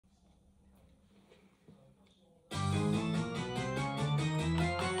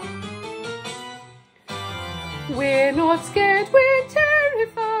We're not scared, we're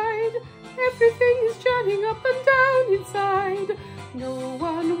terrified. Everything is turning up and down inside. No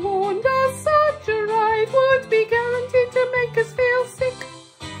one warned us such a ride would be guaranteed to make us feel sick.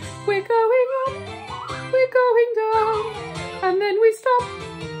 We're going up, we're going down, and then we stop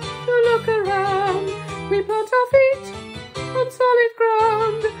to look around. We plant our feet on solid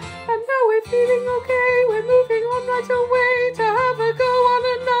ground, and now we're feeling okay. We're moving on right away to have a go on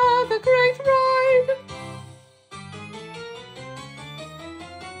another great ride.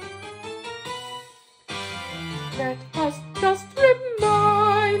 Let us just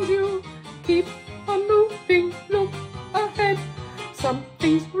remind you, keep on moving, look ahead.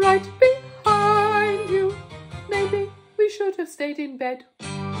 Something's right behind you. Maybe we should have stayed in bed.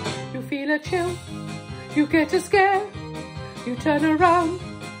 You feel a chill, you get a scare. You turn around,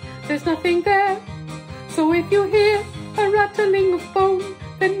 there's nothing there. So if you hear a rattling of bone,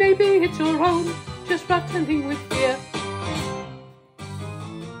 then maybe it's your own, just rattling with fear.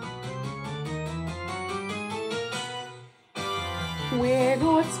 We're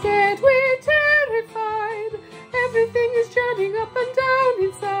not scared, we're terrified. Everything is turning up and down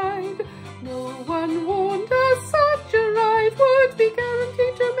inside. No one warned us such a ride would be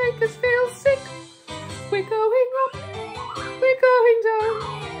guaranteed to make us feel sick. We're going up, we're going down,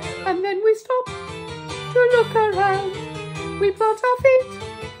 and then we stop to look around. We plant our feet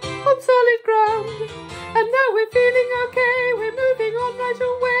on solid ground, and now we're feeling okay. We're moving on right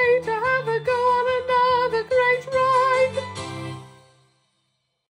away to have a go on another great ride.